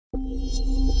Hi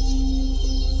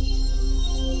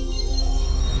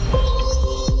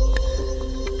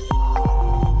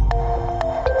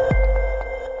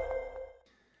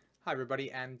everybody,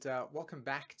 and welcome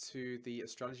back to the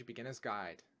Astrology Beginner's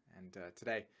Guide. And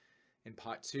today, in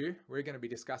part 2, we're going to be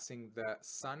discussing the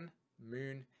Sun,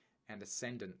 Moon, and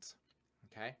Ascendant.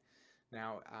 Okay,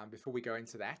 now before we go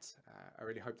into that, I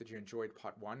really hope that you enjoyed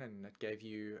part 1 and it gave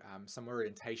you some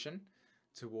orientation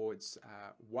towards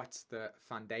what the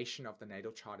foundation of the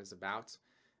natal chart is about,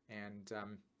 and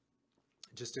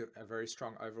just a very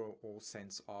strong overall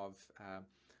sense of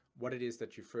what it is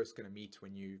that you're first going to meet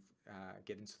when you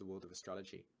get into the world of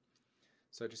astrology.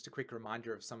 So just a quick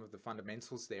reminder of some of the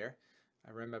fundamentals there.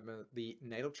 Remember, the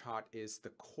natal chart is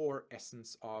the core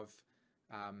essence of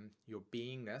your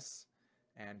beingness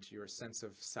and your sense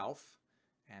of self,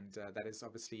 and that is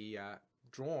obviously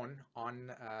drawn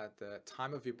on the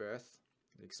time of your birth,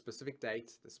 the specific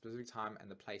date, the specific time,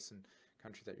 and the place and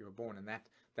country that you were born. And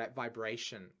that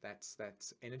vibration, that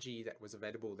energy that was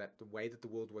available, that the way that the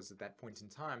world was at that point in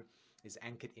time, is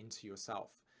anchored into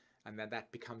yourself, and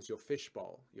that becomes your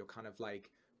fishbowl, your kind of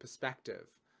like perspective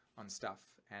on stuff,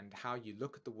 and how you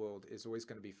look at the world is always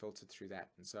going to be filtered through that.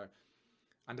 And so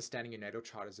understanding your natal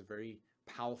chart is a very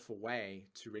powerful way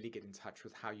to really get in touch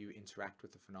with how you interact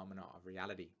with the phenomena of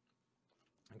reality.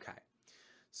 Okay,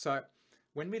 so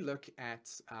when we look at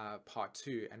part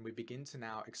 2 and we begin to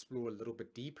now explore a little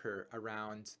bit deeper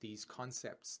around these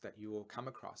concepts that you will come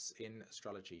across in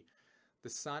astrology, the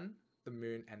Sun, the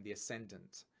Moon, and the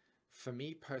Ascendant, for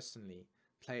me personally,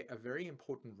 play a very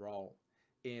important role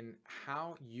in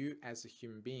how you as a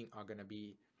human being are going to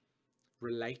be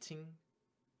relating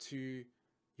to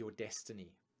your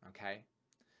destiny. Okay,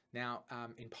 now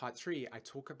in part 3 I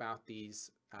talk about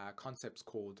these concepts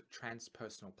called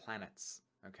transpersonal planets.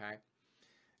 Okay,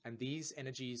 and these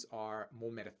energies are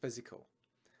more metaphysical,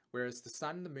 whereas the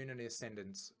Sun, the Moon, and the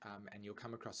Ascendant, and you'll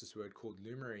come across this word called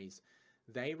luminaries,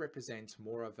 they represent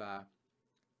more of a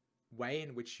way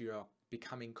in which you are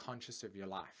becoming conscious of your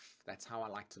life. That's how I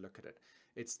like to look at it.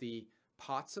 It's the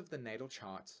parts of the natal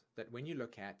chart that when you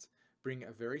look at, bring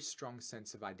a very strong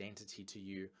sense of identity to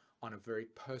you on a very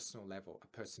personal level, a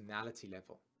personality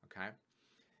level, okay?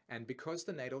 And because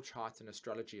the natal chart in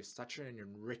astrology is such an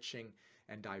enriching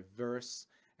and diverse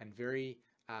and very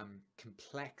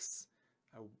complex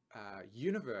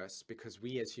universe, because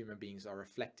we as human beings are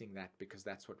reflecting that, because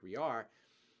that's what we are,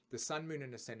 the Sun, Moon,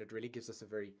 and Ascendant really gives us a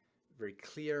very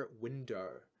clear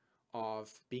window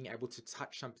of being able to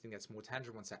touch something that's more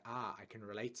tangible and say, I can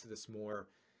relate to this more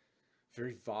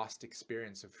very vast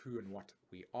experience of who and what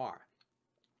we are.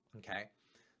 Okay,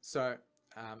 so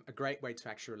a great way to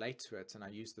actually relate to it, and I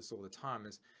use this all the time,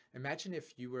 is imagine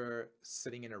if you were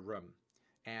sitting in a room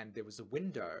and there was a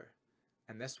window,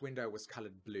 and this window was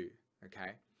colored blue.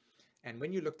 Okay, and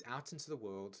when you looked out into the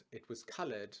world, it was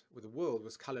colored, or the world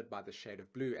was colored by the shade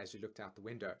of blue as you looked out the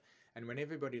window. And when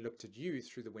everybody looked at you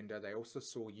through the window, they also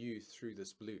saw you through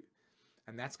this blue.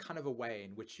 And that's kind of a way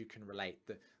in which you can relate.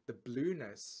 The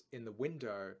blueness in the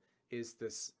window is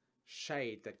this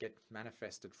shade that gets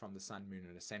manifested from the Sun, Moon,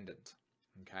 and Ascendant.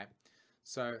 Okay,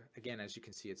 so again, as you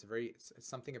can see, it's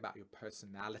something about your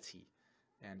personality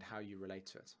and how you relate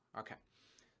to it. Okay,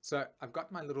 so I've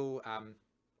got my little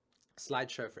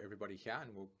slideshow for everybody here,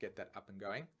 and we'll get that up and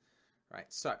going. Right,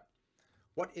 so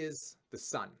what is the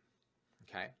Sun?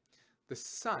 Okay, the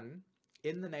Sun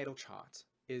in the natal chart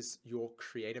is your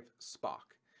creative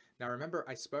spark. Now remember,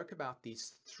 I spoke about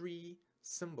these 3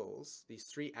 symbols, these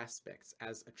 3 aspects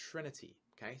as a trinity.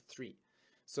 Okay, 3.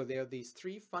 So there are these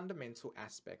 3 fundamental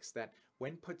aspects that,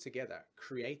 when put together,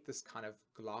 create this kind of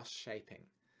glass shaping,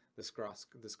 this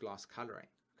glass coloring.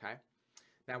 Okay,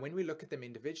 now when we look at them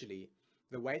individually,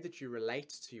 the way that you relate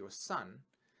to your Sun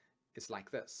is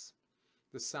like this.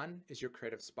 The Sun is your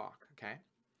creative spark. Okay,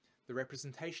 the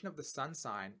representation of the Sun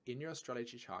sign in your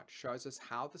astrology chart shows us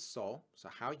how the soul, so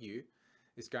how you,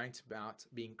 is going to about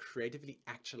being creatively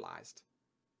actualized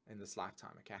in this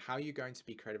lifetime. Okay, how are you going to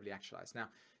be creatively actualized? Now,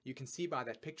 you can see by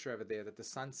that picture over there that the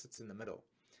Sun sits in the middle.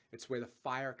 It's where the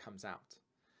fire comes out.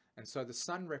 And so the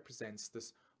Sun represents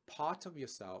this part of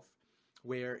yourself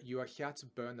where you are here to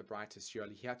burn the brightest. You are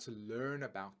here to learn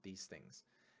about these things.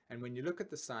 And when you look at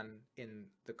the Sun in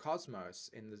the cosmos,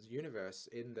 in the universe,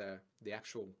 in the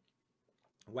actual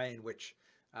way in which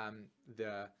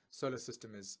the solar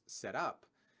system is set up,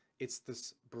 it's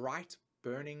this bright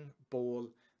burning ball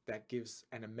that gives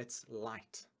and emits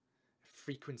light,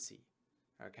 frequency.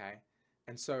 Okay,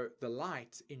 and so the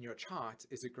light in your chart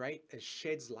is it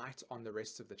sheds light on the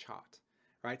rest of the chart,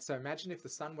 right? So imagine if the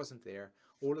Sun wasn't there,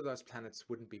 all of those planets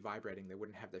wouldn't be vibrating, they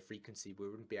wouldn't have their frequency, we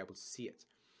wouldn't be able to see it.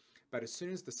 But as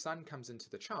soon as the sun comes into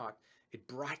the chart, it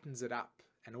brightens it up,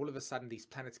 and all of a sudden these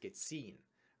planets get seen,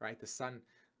 right? The sun,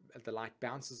 the light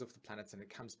bounces off the planets and it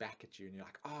comes back at you, and you're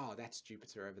like, oh, that's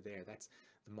Jupiter over there, that's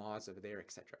the Mars over there,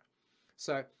 etc.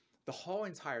 So the whole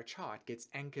entire chart gets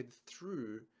anchored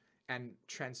through and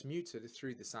transmuted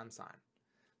through the sun sign.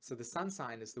 So the sun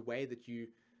sign is the way that you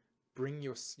bring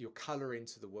your color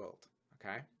into the world,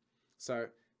 okay? So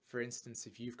for instance,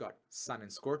 if you've got sun in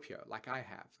Scorpio, like I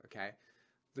have, okay,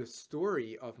 the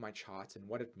story of my chart and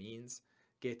what it means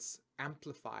gets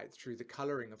amplified through the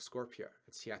coloring of Scorpio.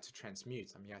 It's here to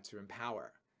transmute, I'm here to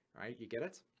empower, right? You get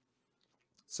it?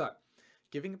 So,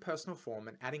 giving a personal form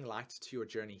and adding light to your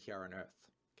journey here on Earth,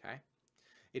 okay?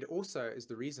 It also is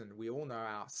the reason we all know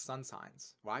our sun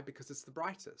signs. Why? Because it's the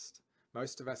brightest.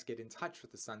 Most of us get in touch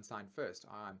with the sun sign first.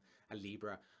 I'm a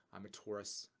Libra, I'm a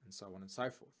Taurus, and so on and so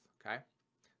forth, okay?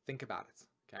 Think about it,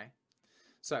 okay?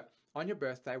 So, on your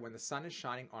birthday, when the sun is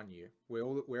shining on you,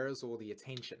 where is all the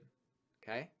attention,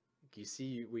 okay? You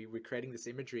see, we're creating this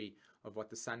imagery of what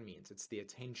the sun means. It's the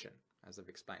attention, as I've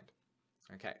explained.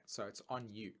 Okay, so it's on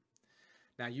you.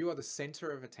 Now, you are the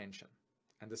center of attention.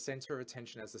 And the center of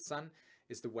attention as the sun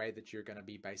is the way that you're going to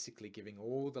be basically giving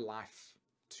all the life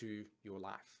to your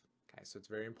life. Okay, so it's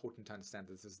very important to understand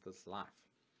this is this life.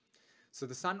 So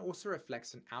the sun also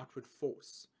reflects an outward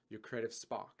force, your creative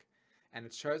spark, and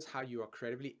it shows how you are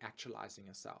creatively actualizing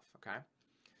yourself, okay?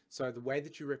 So the way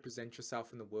that you represent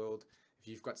yourself in the world, if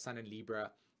you've got sun in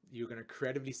Libra, you're going to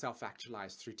creatively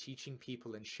self-actualize through teaching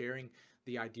people and sharing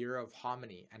the idea of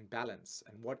harmony and balance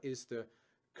and what is the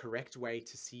correct way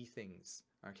to see things,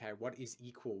 okay? What is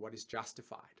equal, what is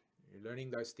justified. You're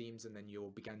learning those themes, and then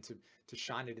you'll begin to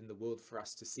shine it in the world for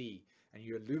us to see, and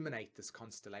you illuminate this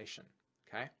constellation,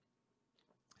 okay?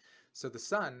 So the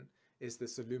sun is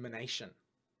this illumination,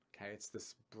 okay? It's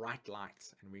this bright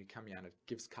light, and we come here and it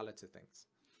gives color to things.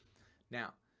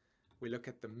 Now, we look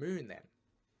at the moon then,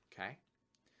 okay?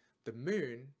 The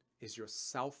moon is your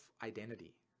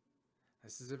self-identity.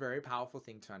 This is a very powerful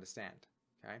thing to understand,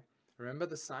 okay? Remember,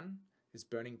 the sun is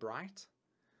burning bright?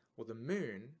 Well, the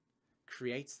moon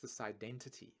creates this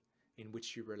identity in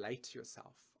which you relate to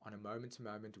yourself on a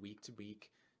moment-to-moment,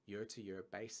 week-to-week, year-to-year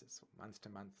basis, or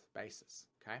month-to-month basis,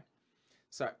 okay?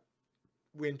 So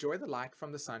we enjoy the light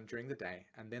from the sun during the day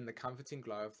and then the comforting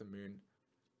glow of the moon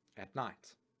at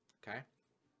night, okay?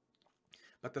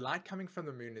 But the light coming from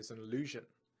the moon is an illusion.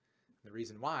 The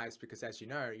reason why is because, as you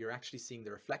know, you're actually seeing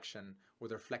the reflection or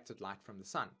the reflected light from the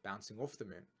sun bouncing off the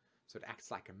moon. So it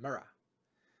acts like a mirror.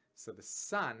 So the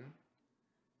sun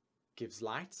gives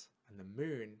light and the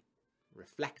moon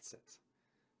reflects it.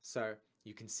 So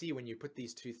you can see when you put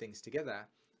these two things together,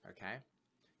 okay,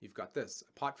 you've got this.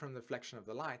 Apart from the reflection of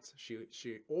the light,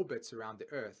 she orbits around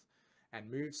the Earth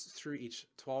and moves through each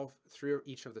of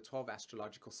the 12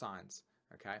 astrological signs,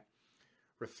 okay,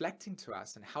 reflecting to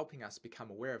us and helping us become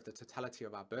aware of the totality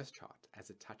of our birth chart as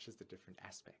it touches the different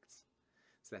aspects.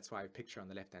 So that's why I have a picture on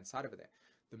the left-hand side over there.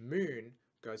 The moon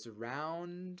goes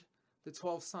around the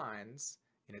 12 signs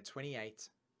in a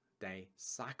 28-day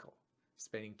cycle,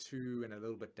 spending 2 and a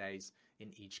little bit days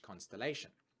in each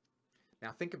constellation.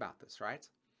 Now think about this, right?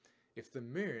 If the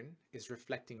moon is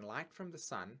reflecting light from the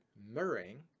sun,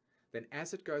 mirroring, then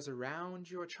as it goes around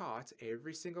your chart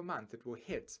every single month, it will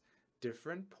hit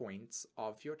different points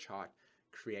of your chart,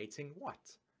 creating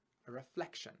what? A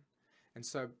reflection. And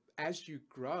so as you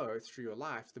grow through your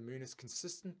life, the moon is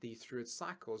consistently, through its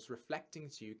cycles, reflecting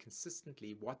to you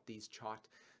consistently what these chart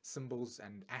symbols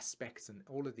and aspects and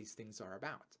all of these things are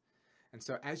about. And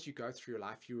so as you go through your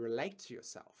life, you relate to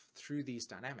yourself through these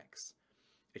dynamics.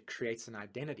 It creates an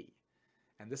identity.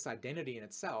 And this identity in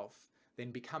itself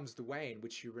then becomes the way in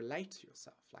which you relate to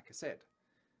yourself, like I said.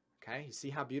 Okay, you see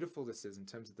how beautiful this is in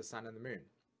terms of the sun and the moon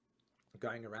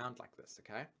going around like this,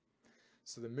 okay?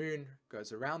 So the moon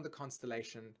goes around the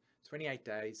constellation, 28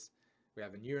 days. We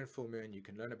have a new and full moon. You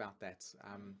can learn about that.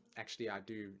 Actually, I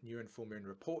do new and full moon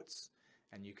reports,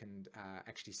 and you can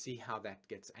actually see how that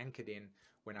gets anchored in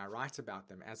when I write about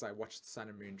them as I watch the sun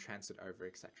and moon transit over,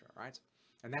 etc., right?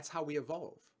 And that's how we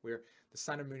evolve, where the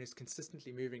sun and moon is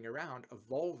consistently moving around,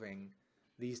 evolving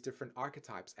these different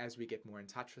archetypes as we get more in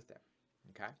touch with them,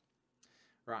 okay?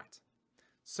 Right.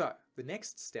 So the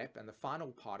next step and the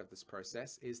final part of this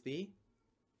process is the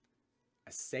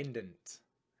Ascendant,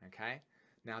 okay?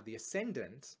 Now the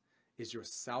Ascendant is your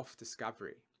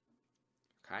self-discovery,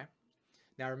 okay?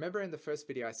 Now remember in the first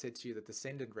video I said to you that the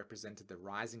Ascendant represented the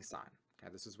rising sign,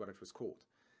 okay? This is what it was called.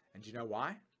 And do you know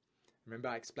why? Remember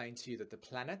I explained to you that the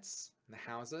planets and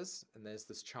the houses, and there's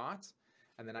this chart,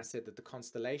 and then I said that the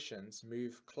constellations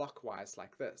move clockwise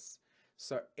like this.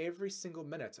 So every single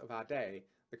minute of our day,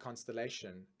 the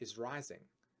constellation is rising,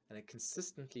 and it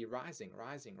consistently rising,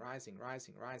 right?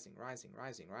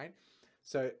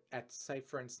 So at, say,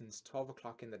 for instance, 12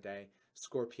 o'clock in the day,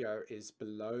 Scorpio is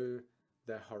below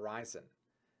the horizon.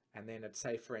 And then at,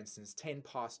 say, for instance, 10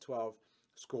 past 12,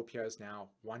 Scorpio is now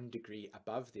 1 degree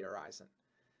above the horizon.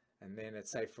 And then at,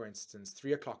 say, for instance,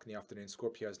 3 o'clock in the afternoon,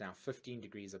 Scorpio is now 15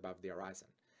 degrees above the horizon.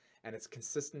 And it's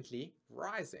consistently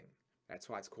rising. That's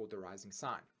why it's called the rising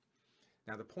sign.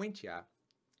 Now, the point here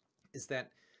is that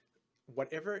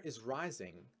whatever is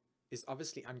rising is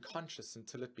obviously unconscious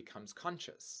until it becomes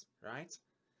conscious, right?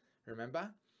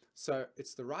 Remember? So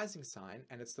it's the rising sign,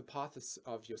 and it's the path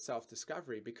of your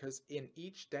self-discovery, because in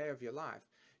each day of your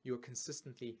life, you're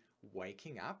consistently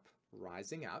waking up,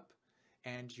 rising up,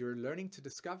 and you're learning to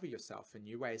discover yourself in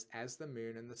new ways as the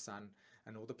moon and the sun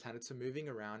and all the planets are moving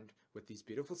around with these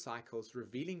beautiful cycles,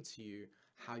 revealing to you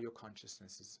how your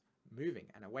consciousness is moving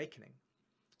and awakening.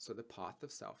 So the path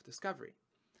of self-discovery.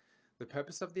 The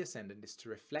purpose of the Ascendant is to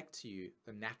reflect to you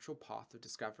the natural path of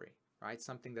discovery, right?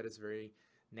 Something that is very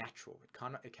natural.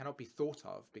 It cannot be thought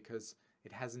of because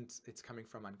it's coming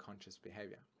from unconscious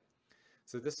behavior.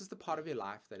 So this is the part of your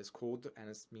life that is called and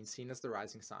is being seen as the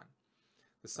rising sign.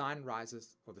 The sign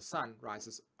rises, or the sun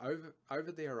rises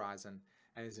over the horizon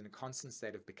and is in a constant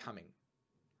state of becoming,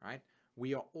 right?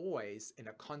 We are always in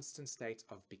a constant state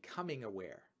of becoming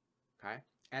aware, okay?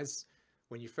 As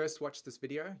when you first watched this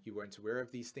video, you weren't aware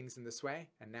of these things in this way,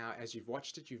 and now as you've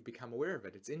watched it, you've become aware of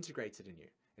it. It's integrated in you.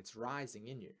 It's rising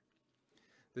in you.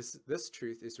 This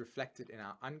truth is reflected in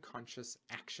our unconscious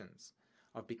actions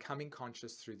of becoming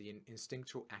conscious through the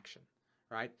instinctual action,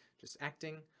 right? Just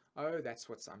acting, oh, that's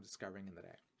what I'm discovering in the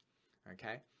day,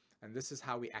 okay? And this is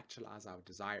how we actualize our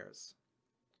desires.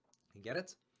 You get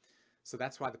it? So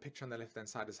that's why the picture on the left-hand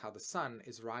side is how the sun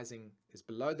is rising, is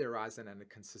below the horizon, and it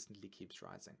consistently keeps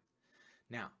rising.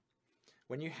 Now,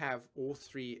 when you have all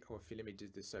three, or if you let me do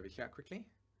this over here quickly,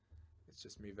 let's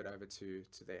just move it over to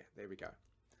there. There we go.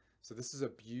 So this is a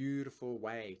beautiful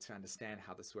way to understand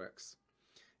how this works.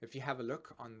 If you have a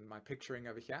look on my picturing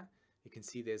over here, you can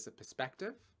see there's a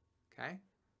perspective, okay,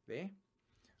 there.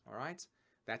 All right,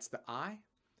 that's the eye.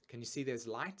 Can you see there's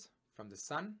light from the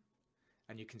sun?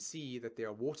 And you can see that there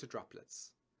are water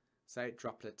droplets. Say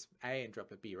droplet A and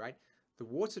droplet B, right? The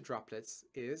water droplets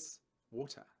is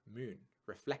water, moon,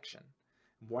 reflection.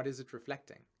 What is it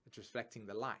reflecting? It's reflecting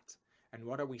the light. And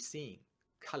what are we seeing?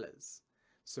 Colors.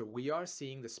 So we are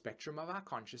seeing the spectrum of our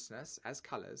consciousness as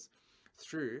colors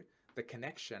through the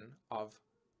connection of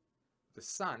the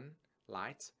sun,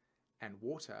 light, and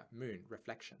water, moon,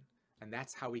 reflection. And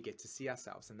that's how we get to see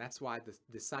ourselves. And that's why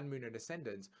the sun, moon, and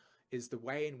ascendant is the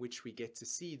way in which we get to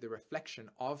see the reflection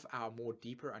of our more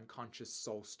deeper unconscious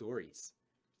soul stories.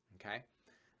 Okay?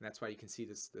 And that's why you can see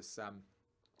this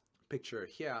picture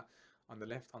here on the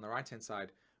left, on the right-hand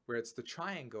side, where it's the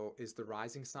triangle is the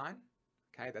rising sign.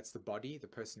 Okay, that's the body, the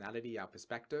personality, our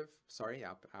perspective, sorry,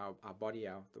 our body,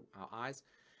 our eyes.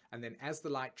 And then as the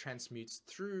light transmutes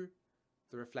through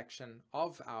the reflection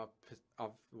of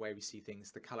the way we see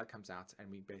things, the color comes out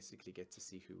and we basically get to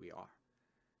see who we are.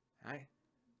 Right?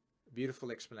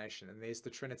 Beautiful explanation. And there's the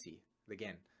Trinity.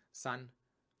 Again, sun,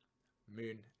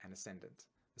 moon, and ascendant.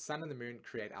 The sun and the moon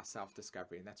create our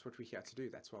self-discovery, and that's what we're here to do.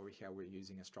 That's why we're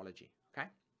using astrology. Okay?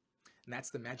 And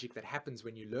that's the magic that happens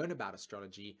when you learn about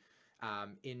astrology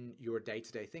in your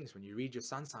day-to-day things. When you read your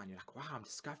sun sign, you're like, wow, I'm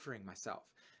discovering myself.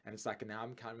 And it's like, now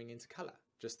I'm coming into color,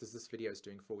 just as this video is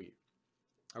doing for you.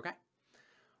 Okay?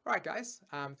 All right, guys.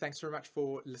 Thanks very much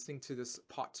for listening to this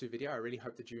part 2 video. I really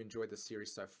hope that you enjoyed this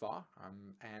series so far.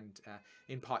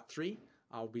 In part 3,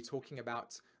 I'll be talking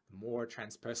about more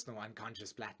transpersonal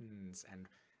unconscious patterns and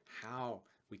how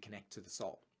we connect to the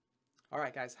soul. All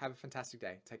right, guys. Have a fantastic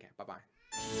day. Take care. Bye-bye.